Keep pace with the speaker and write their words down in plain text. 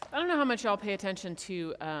know how much y'all pay attention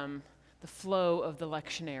to the flow of the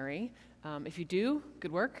lectionary. If you do,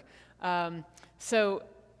 good work. So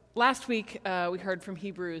last week we heard from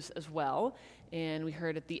Hebrews as well, and we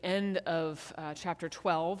heard at the end of chapter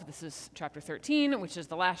 12, this is chapter 13, which is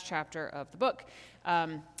the last chapter of the book.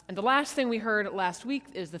 And the last thing we heard last week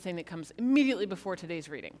is the thing that comes immediately before today's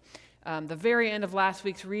reading. The very end of last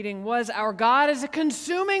week's reading was, "Our God is a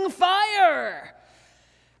consuming fire."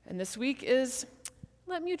 And this week is,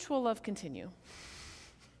 "Let mutual love continue."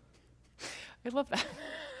 I love that.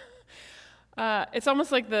 It's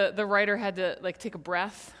almost like the writer had to take a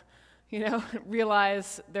breath,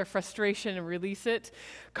 realize their frustration and release it.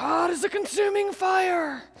 God is a consuming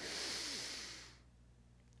fire.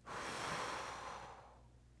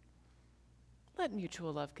 Let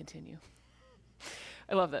mutual love continue.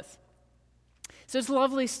 I love this. So it's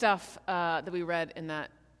lovely stuff that we read in that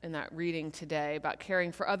reading today about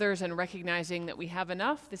caring for others and recognizing that we have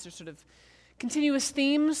enough. These are sort of continuous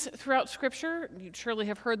themes throughout Scripture. You surely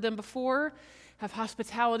have heard them before. Have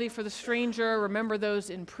hospitality for the stranger. Remember those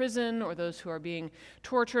in prison or those who are being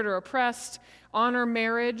tortured or oppressed. Honor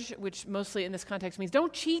marriage, which mostly in this context means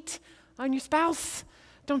don't cheat on your spouse.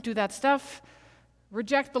 Don't do that stuff.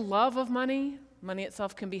 Reject the love of money. Money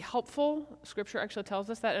itself can be helpful. Scripture actually tells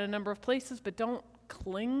us that in a number of places, but don't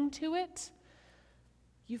cling to it.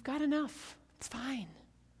 You've got enough. It's fine,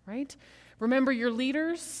 right? Remember your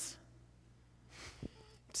leaders.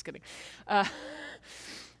 Just kidding.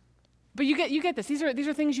 But you get this. These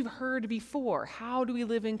are things you've heard before. How do we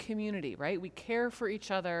live in community, right? We care for each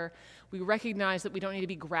other. We recognize that we don't need to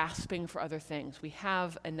be grasping for other things. We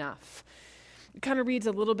have enough. It kind of reads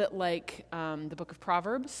a little bit like the book of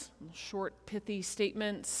Proverbs, short, pithy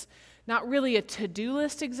statements. Not really a to-do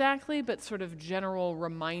list exactly, but sort of general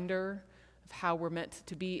reminder of how we're meant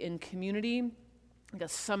to be in community. Like a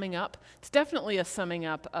summing up. It's definitely a summing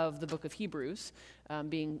up of the book of Hebrews,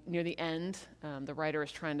 being near the end. The writer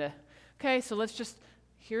is trying to, so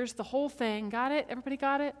here's the whole thing. Got it? Everybody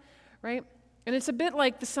got it? Right? And it's a bit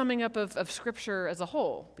like the summing up of Scripture as a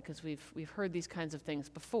whole, because we've heard these kinds of things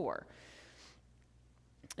before.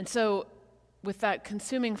 And so with that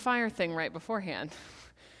consuming fire thing right beforehand,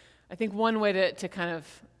 I think one way to kind of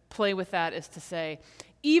play with that is to say,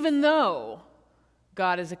 even though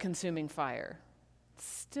God is a consuming fire,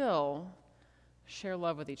 still share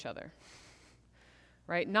love with each other,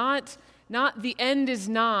 right? Not the end is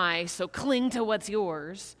nigh, so cling to what's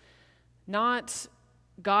yours. Not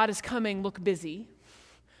God is coming, look busy.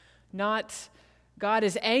 Not God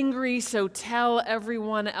is angry, so tell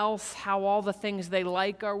everyone else how all the things they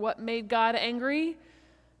like are what made God angry.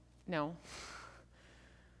 No.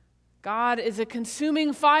 God is a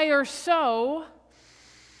consuming fire, so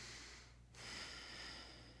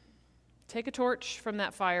take a torch from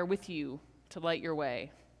that fire with you to light your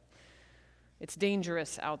way. It's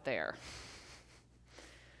dangerous out there.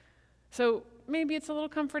 So maybe it's a little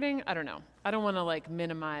comforting. I don't know. I don't want to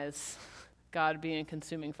minimize God being a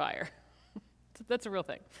consuming fire. That's a real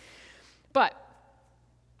thing. But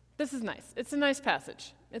this is nice. It's a nice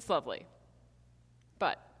passage. It's lovely.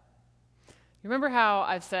 But you remember how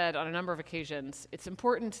I've said on a number of occasions, it's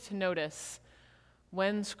important to notice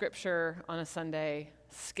when Scripture on a Sunday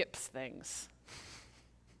skips things.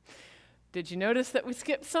 Did you notice that we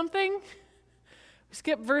skipped something? We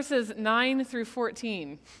skipped verses 9 through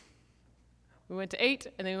 14. We went to 8,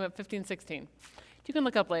 and then we went 15, 16. You can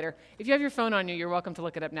look up later. If you have your phone on you, you're welcome to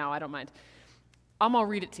look it up now. I don't mind. I'll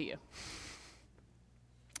read it to you.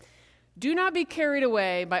 Do not be carried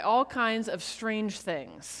away by all kinds of strange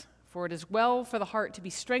things, for it is well for the heart to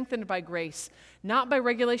be strengthened by grace, not by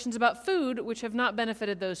regulations about food, which have not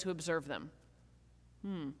benefited those who observe them.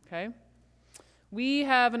 Okay? We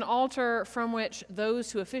have an altar from which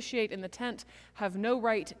those who officiate in the tent have no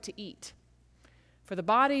right to eat. For the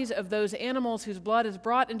bodies of those animals whose blood is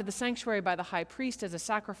brought into the sanctuary by the high priest as a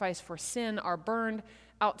sacrifice for sin are burned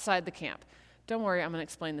outside the camp. Don't worry, I'm going to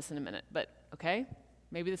explain this in a minute, but okay?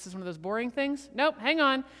 Maybe this is one of those boring things? Nope, hang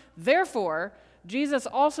on. Therefore, Jesus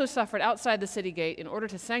also suffered outside the city gate in order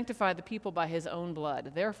to sanctify the people by his own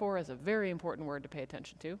blood. Therefore is a very important word to pay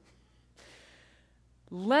attention to.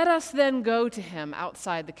 Let us then go to him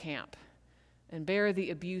outside the camp and bear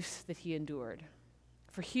the abuse that he endured.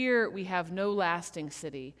 For here we have no lasting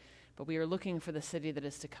city, but we are looking for the city that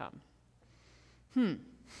is to come. Why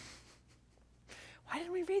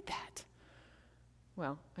didn't we read that?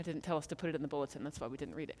 Well, I didn't tell us to put it in the bulletin. That's why we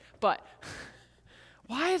didn't read it. But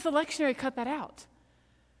why has the lectionary cut that out?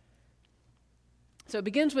 So it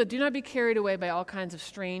begins with, do not be carried away by all kinds of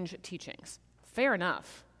strange teachings. Fair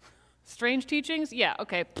enough. Strange teachings? Yeah,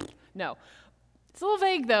 okay. No. It's a little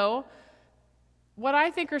vague, though. what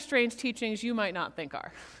I think are strange teachings you might not think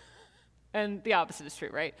are. And the opposite is true,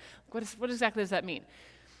 right? What exactly does that mean?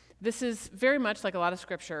 This is very much like a lot of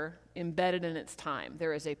scripture embedded in its time.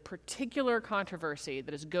 There is a particular controversy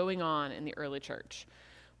that is going on in the early church,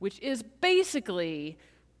 which is basically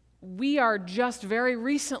we are just very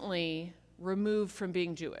recently removed from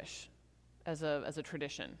being Jewish as a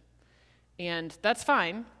tradition. And that's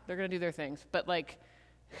fine. They're going to do their things. But like,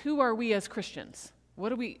 who are we as Christians?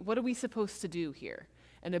 What are we supposed to do here?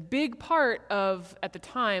 And a big part of, at the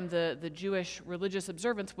time, the Jewish religious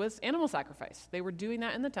observance was animal sacrifice. They were doing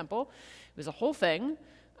that in the temple. It was a whole thing.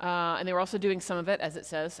 And they were also doing some of it, as it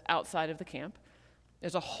says, outside of the camp.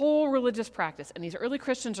 There's a whole religious practice. And these early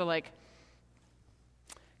Christians are like,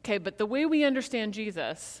 okay, but the way we understand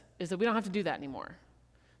Jesus is that we don't have to do that anymore.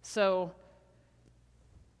 So,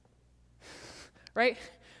 right?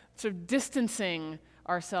 Sort of distancing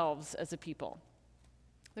ourselves as a people.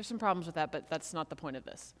 There's some problems with that, but that's not the point of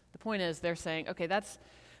this. The point is they're saying, okay, that's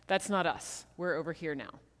not us. We're over here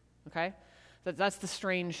now, okay? That's the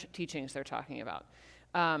strange teachings they're talking about.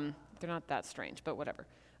 They're not that strange, but whatever.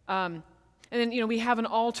 And then, we have an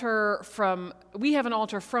altar from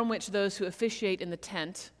which those who officiate in the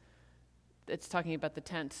tent, it's talking about the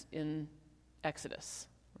tent in Exodus,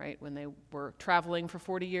 right? When they were traveling for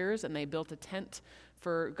 40 years and they built a tent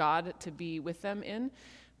for God to be with them in.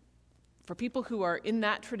 For people who are in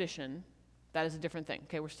that tradition, that is a different thing.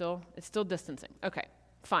 Okay, it's still distancing. Okay,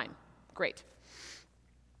 fine, great.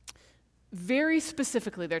 Very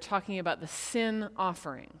specifically, they're talking about the sin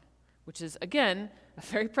offering, which is, again, a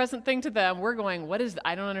very present thing to them. We're going,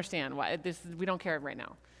 I don't understand. Why we don't care right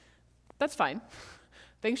now. That's fine.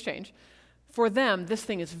 Things change. For them, this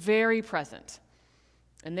thing is very present.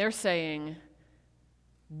 And they're saying,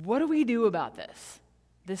 what do we do about this?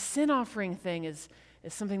 This sin offering thing is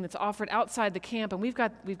something that's offered outside the camp, and we've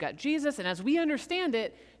got Jesus, and as we understand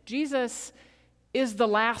it, Jesus is the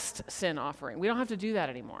last sin offering. We don't have to do that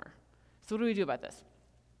anymore. So what do we do about this?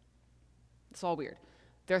 It's all weird.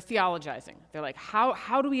 They're theologizing. They're like,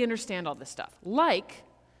 how do we understand all this stuff? Like,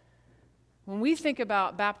 when we think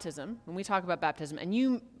about baptism, when we talk about baptism,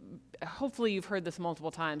 and hopefully you've heard this multiple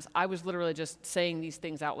times. I was literally just saying these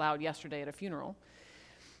things out loud yesterday at a funeral.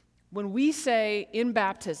 When we say in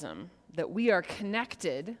baptism that we are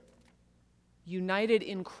connected, united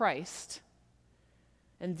in Christ,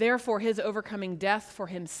 and therefore his overcoming death for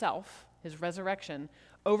himself, his resurrection,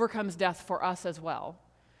 overcomes death for us as well,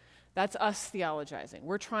 that's us theologizing.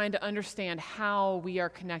 We're trying to understand how we are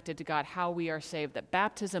connected to God, how we are saved, that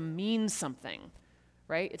baptism means something,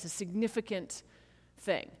 right? It's a significant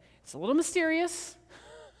thing. It's a little mysterious.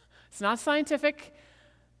 It's not scientific.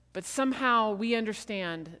 But somehow we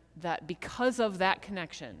understand that because of that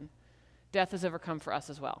connection, death is overcome for us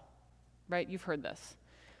as well, right? You've heard this.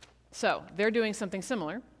 So they're doing something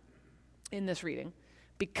similar in this reading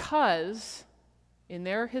because in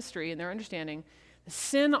their history, in their understanding, the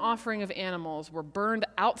sin offering of animals were burned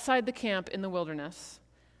outside the camp in the wilderness.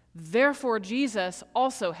 Therefore, Jesus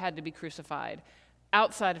also had to be crucified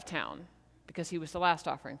outside of town because he was the last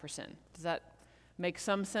offering for sin. Does that make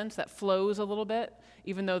some sense? That flows a little bit,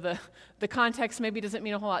 even though the context maybe doesn't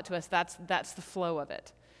mean a whole lot to us. That's the flow of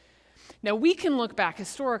it. Now, we can look back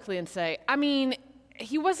historically and say,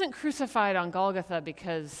 he wasn't crucified on Golgotha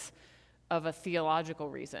because of a theological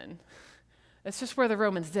reason. That's just where the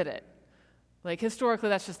Romans did it. Like, historically,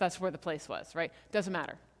 that's where the place was, right? Doesn't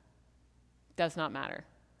matter. Does not matter.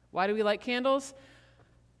 Why do we light candles?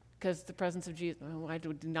 Because the presence of Jesus. Oh, why do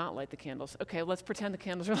we not light the candles? Okay, let's pretend the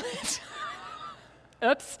candles are lit.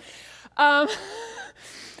 Oops.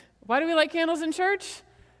 Why do we light candles in church?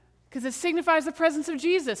 Because it signifies the presence of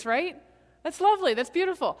Jesus, right? That's lovely. That's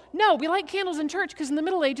beautiful. No, we light candles in church because in the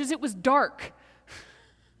Middle Ages it was dark.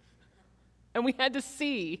 And we had to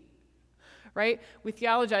see, right? We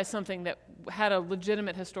theologized something that had a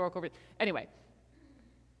legitimate historical reason. Anyway,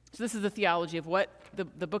 so this is the theology of what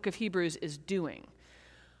the book of Hebrews is doing.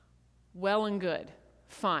 Well and good.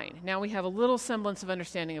 Fine. Now we have a little semblance of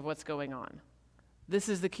understanding of what's going on. This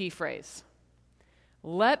is the key phrase.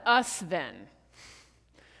 Let us then.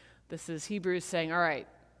 This is Hebrews saying, all right,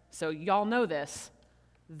 so y'all know this,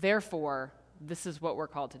 therefore, this is what we're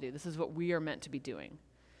called to do. This is what we are meant to be doing.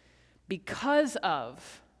 Because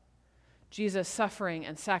of Jesus' suffering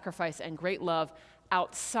and sacrifice and great love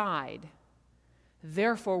outside,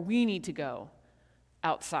 therefore, we need to go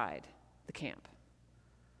outside the camp.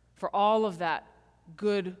 For all of that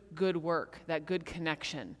good work, that good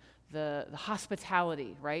connection, the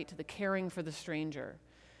hospitality, right? The caring for the stranger.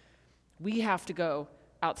 We have to go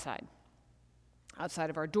outside. outside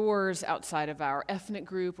of our doors, outside of our ethnic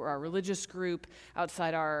group or our religious group,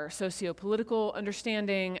 outside our socio-political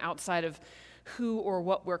understanding, outside of who or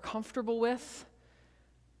what we're comfortable with.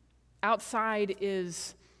 Outside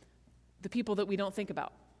is the people that we don't think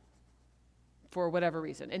about for whatever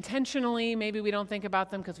reason. Intentionally, maybe we don't think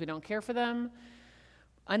about them because we don't care for them.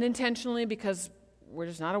 Unintentionally, because we're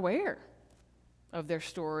just not aware of their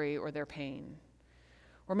story or their pain.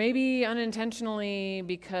 Or maybe unintentionally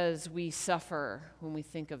because we suffer when we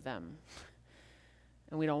think of them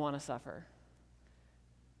and we don't want to suffer.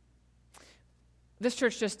 This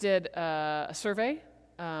church just did a survey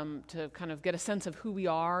to kind of get a sense of who we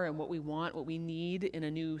are and what we want, what we need in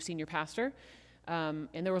a new senior pastor. And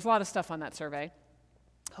there was a lot of stuff on that survey.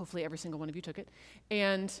 Hopefully every single one of you took it.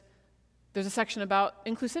 And there's a section about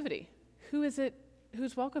inclusivity. Who is it?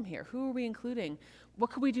 Who's welcome here? Who are we including?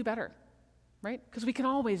 What could we do better? Right? Because we can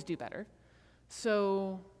always do better.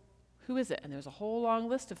 So who is it? And there's a whole long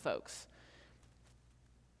list of folks.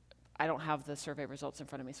 I don't have the survey results in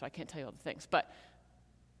front of me, so I can't tell you all the things. But,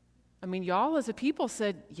 I mean, y'all as a people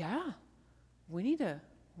said, yeah, we need to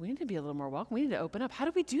be a little more welcome. We need to open up. How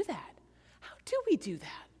do we do that? How do we do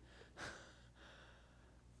that?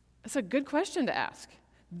 It's a good question to ask.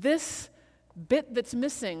 This bit that's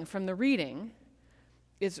missing from the reading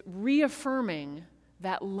is reaffirming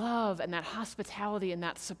that love and that hospitality and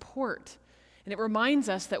that support. And it reminds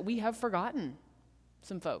us that we have forgotten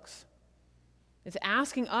some folks. It's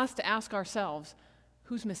asking us to ask ourselves,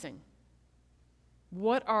 who's missing?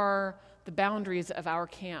 What are the boundaries of our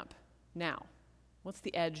camp now? What's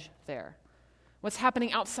the edge there? What's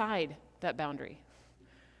happening outside that boundary?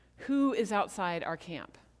 Who is outside our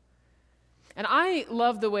camp? And I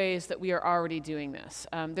love the ways that we are already doing this.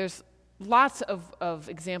 There's lots of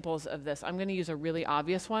examples of this. I'm going to use a really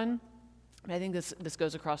obvious one. I think this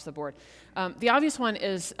goes across the board. The obvious one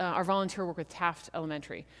is our volunteer work with Taft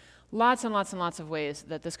Elementary. Lots and lots and lots of ways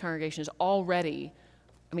that this congregation is already,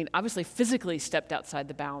 obviously physically stepped outside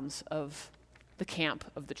the bounds of the camp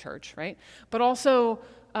of the church, right? But also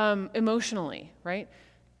emotionally, right?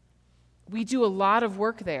 We do a lot of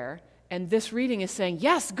work there, and this reading is saying,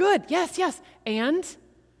 yes, good, yes, and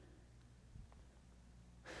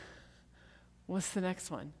what's the next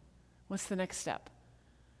one? What's the next step?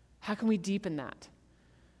 How can we deepen that?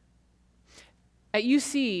 At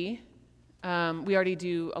UC, we already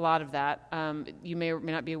do a lot of that. You may or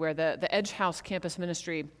may not be aware that the Edge House campus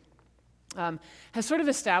ministry has sort of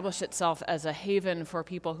established itself as a haven for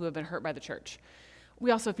people who have been hurt by the church.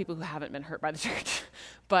 We also have people who haven't been hurt by the church,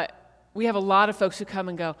 but we have a lot of folks who come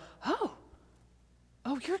and go, oh,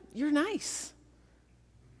 you're nice.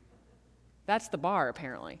 That's the bar,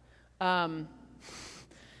 apparently,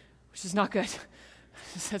 which is not good.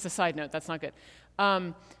 Just as a side note, that's not good.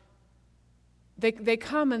 They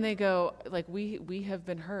come and they go, like, we have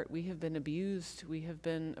been hurt, we have been abused, we have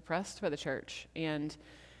been oppressed by the church, and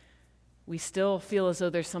we still feel as though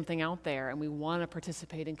there's something out there, and we want to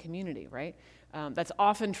participate in community, right? That's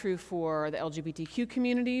often true for the LGBTQ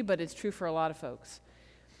community, but it's true for a lot of folks.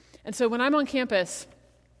 And so when I'm on campus,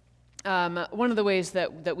 one of the ways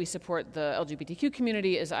that we support the LGBTQ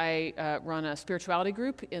community is I run a spirituality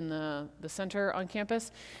group in the center on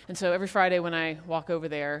campus. And so every Friday when I walk over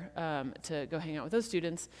there to go hang out with those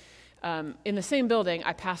students, in the same building,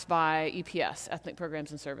 I pass by EPS, Ethnic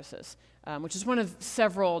Programs and Services, which is one of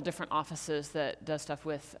several different offices that does stuff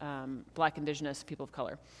with Black, Indigenous, people of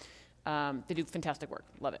color. They do fantastic work.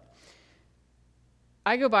 Love it.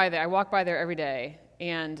 I go by there, I walk by there every day,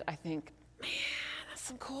 and I think, man, that's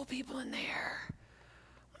some cool people in there.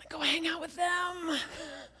 I want to go hang out with them.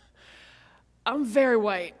 I'm very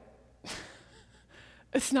white.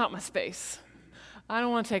 It's not my space. I don't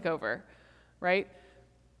want to take over, right?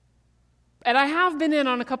 And I have been in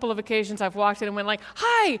on a couple of occasions. I've walked in and went like,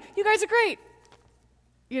 hi, you guys are great.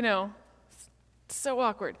 It's so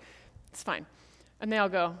awkward. It's fine. And they all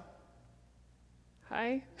go,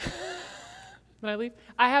 hi. When I leave,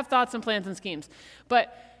 I have thoughts and plans and schemes.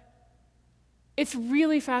 But it's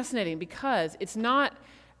really fascinating because it's not,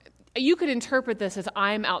 you could interpret this as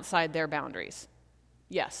I'm outside their boundaries.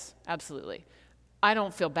 Yes, absolutely. I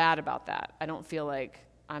don't feel bad about that. I don't feel like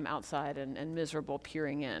I'm outside and miserable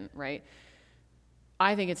peering in, right?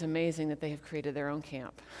 I think it's amazing that they have created their own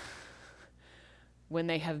camp when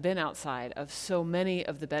they have been outside of so many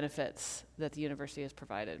of the benefits that the university has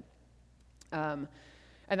provided.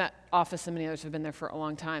 And that office and many others have been there for a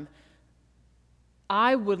long time.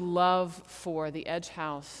 I would love for the Edge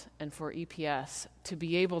House and for EPS to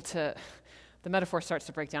be able to, the metaphor starts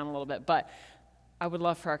to break down a little bit, but I would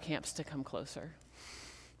love for our camps to come closer.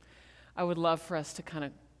 I would love for us to kind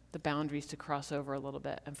of the boundaries to cross over a little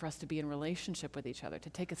bit and for us to be in relationship with each other, to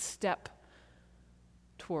take a step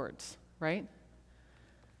towards, right?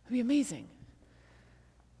 It'd be amazing.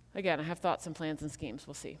 Again, I have thoughts and plans and schemes.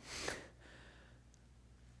 We'll see.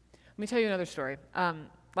 Let me tell you another story.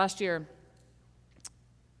 Last year,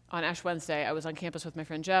 on Ash Wednesday, I was on campus with my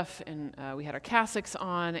friend Jeff, and we had our cassocks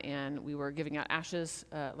on, and we were giving out ashes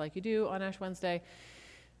like you do on Ash Wednesday.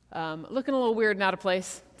 Looking a little weird and out of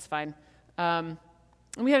place. It's fine. And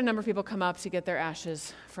we had a number of people come up to get their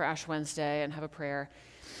ashes for Ash Wednesday and have a prayer.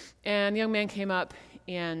 And a young man came up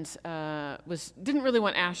and didn't really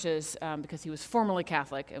want ashes because he was formerly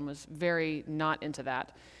Catholic and was very not into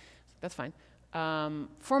that. That's fine.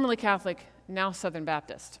 Formerly Catholic, now Southern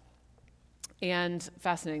Baptist. And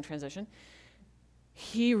fascinating transition.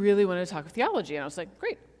 He really wanted to talk theology, and I was like,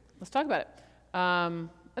 great, let's talk about it. And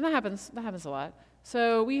that happens a lot.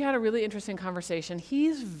 So we had a really interesting conversation.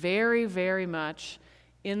 He's very, very much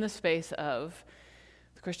in the space of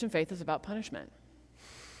the Christian faith is about punishment.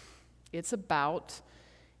 It's about,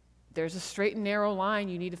 there's a straight and narrow line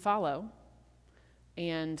you need to follow,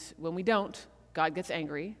 and when we don't, God gets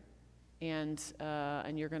angry, and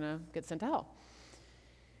you're going to get sent to hell.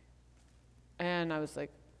 And I was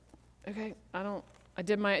like, okay, I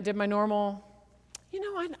did my normal,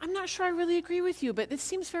 I'm not sure I really agree with you, but it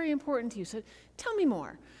seems very important to you, so tell me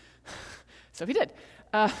more. So he did.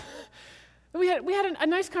 We had a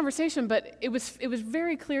nice conversation, but it was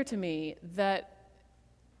very clear to me that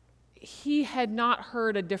he had not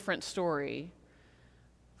heard a different story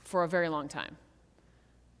for a very long time.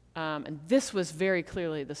 And this was very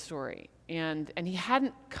clearly the story. And he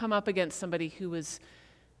hadn't come up against somebody who was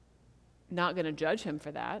not going to judge him for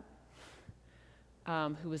that,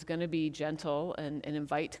 who was going to be gentle and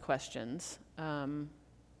invite questions.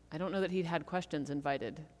 I don't know that he'd had questions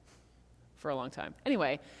invited for a long time.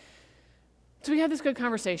 Anyway, so we had this good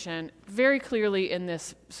conversation, very clearly in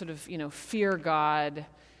this sort of, fear God,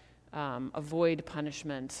 avoid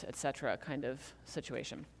punishment, etc. kind of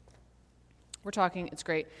situation. We're talking, it's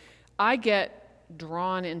great. I get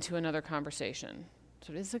drawn into another conversation.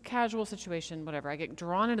 So it is a casual situation, whatever. I get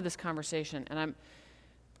drawn into this conversation, and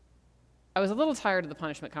I was a little tired of the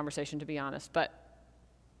punishment conversation, to be honest, but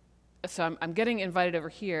so I'm getting invited over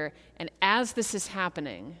here, and as this is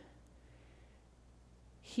happening,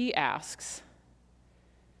 he asks,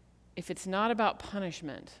 if it's not about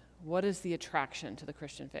punishment, what is the attraction to the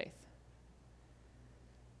Christian faith?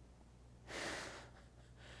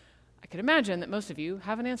 I could imagine that most of you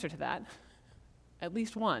have an answer to that, at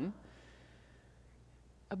least one.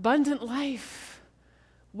 Abundant life,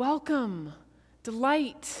 welcome,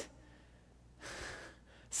 delight.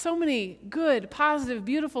 So many good, positive,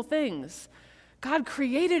 beautiful things. God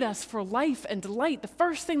created us for life and delight. The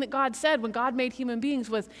first thing that God said when God made human beings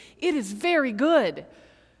was, it is very good,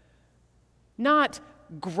 not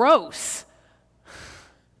gross.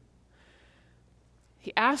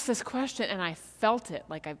 He asked this question, and I felt it.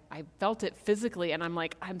 I felt it physically, and I'm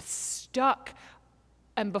like, I'm stuck.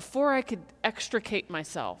 And before I could extricate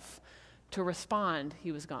myself to respond,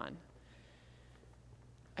 he was gone.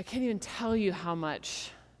 I can't even tell you how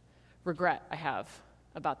much regret I have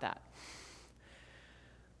about that.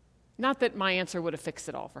 Not that my answer would have fixed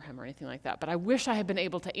it all for him or anything like that, but I wish I had been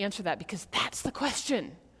able to answer that because that's the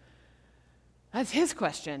question. That's his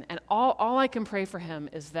question. And all I can pray for him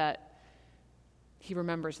is that he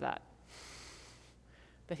remembers that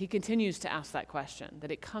he continues to ask that question,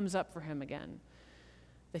 that it comes up for him again.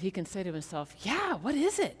 That he can say to himself, yeah, what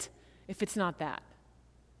is it if it's not that?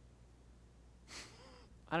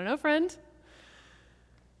 I don't know, friend.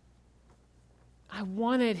 I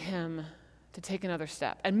wanted him to take another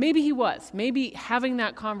step. And maybe he was. Maybe having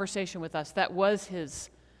that conversation with us, that was his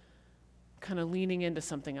kind of leaning into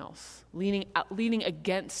something else, leaning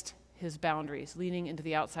against his boundaries, leaning into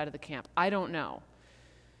the outside of the camp. I don't know.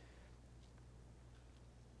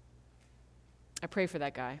 I pray for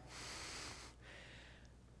that guy.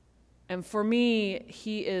 And for me,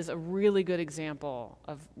 he is a really good example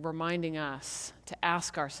of reminding us to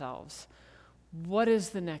ask ourselves, what is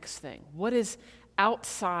the next thing? What is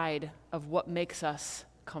outside of what makes us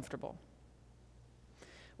comfortable?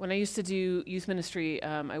 When I used to do youth ministry,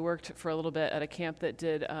 I worked for a little bit at a camp that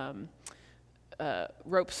did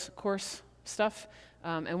ropes course stuff.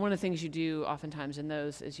 And one of the things you do oftentimes in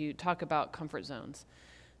those is you talk about comfort zones.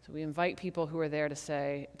 So we invite people who are there to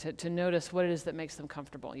say, to notice what it is that makes them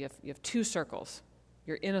comfortable. You have two circles.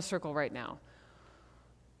 You're in a circle right now.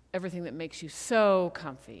 Everything that makes you so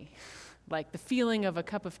comfy, like the feeling of a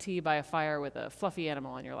cup of tea by a fire with a fluffy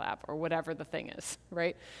animal on your lap, or whatever the thing is,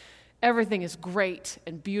 right? Everything is great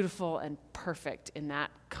and beautiful and perfect in that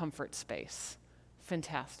comfort space.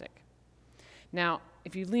 fantastic. Now,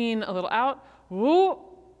 if you lean a little out, whoa,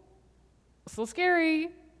 it's a little scary.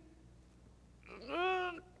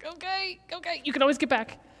 Okay. You can always get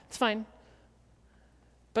back. It's fine.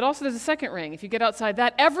 But also there's a second ring. If you get outside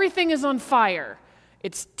that, everything is on fire.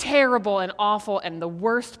 It's terrible and awful and the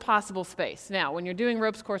worst possible space. Now, when you're doing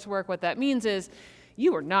ropes coursework, what that means is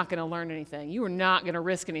you are not going to learn anything. You are not going to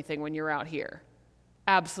risk anything when you're out here.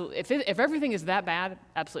 Absolutely. If everything is that bad,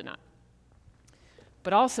 absolutely not.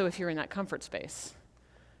 But also if you're in that comfort space,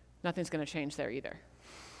 nothing's going to change there either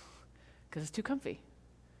because it's too comfy.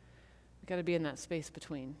 We've got to be in that space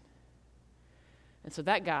between. And so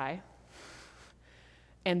that guy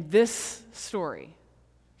and this story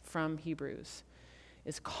from Hebrews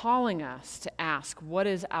is calling us to ask, what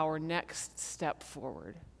is our next step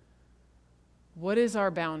forward? What is our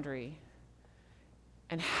boundary?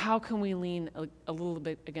 And how can we lean a little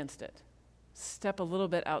bit against it? Step a little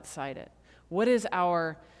bit outside it. What is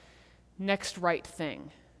our next right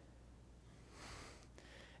thing?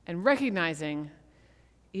 And recognizing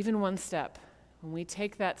even one step, when we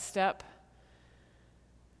take that step,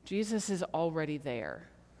 Jesus is already there,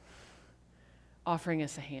 offering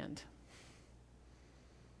us a hand.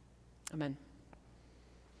 Amen.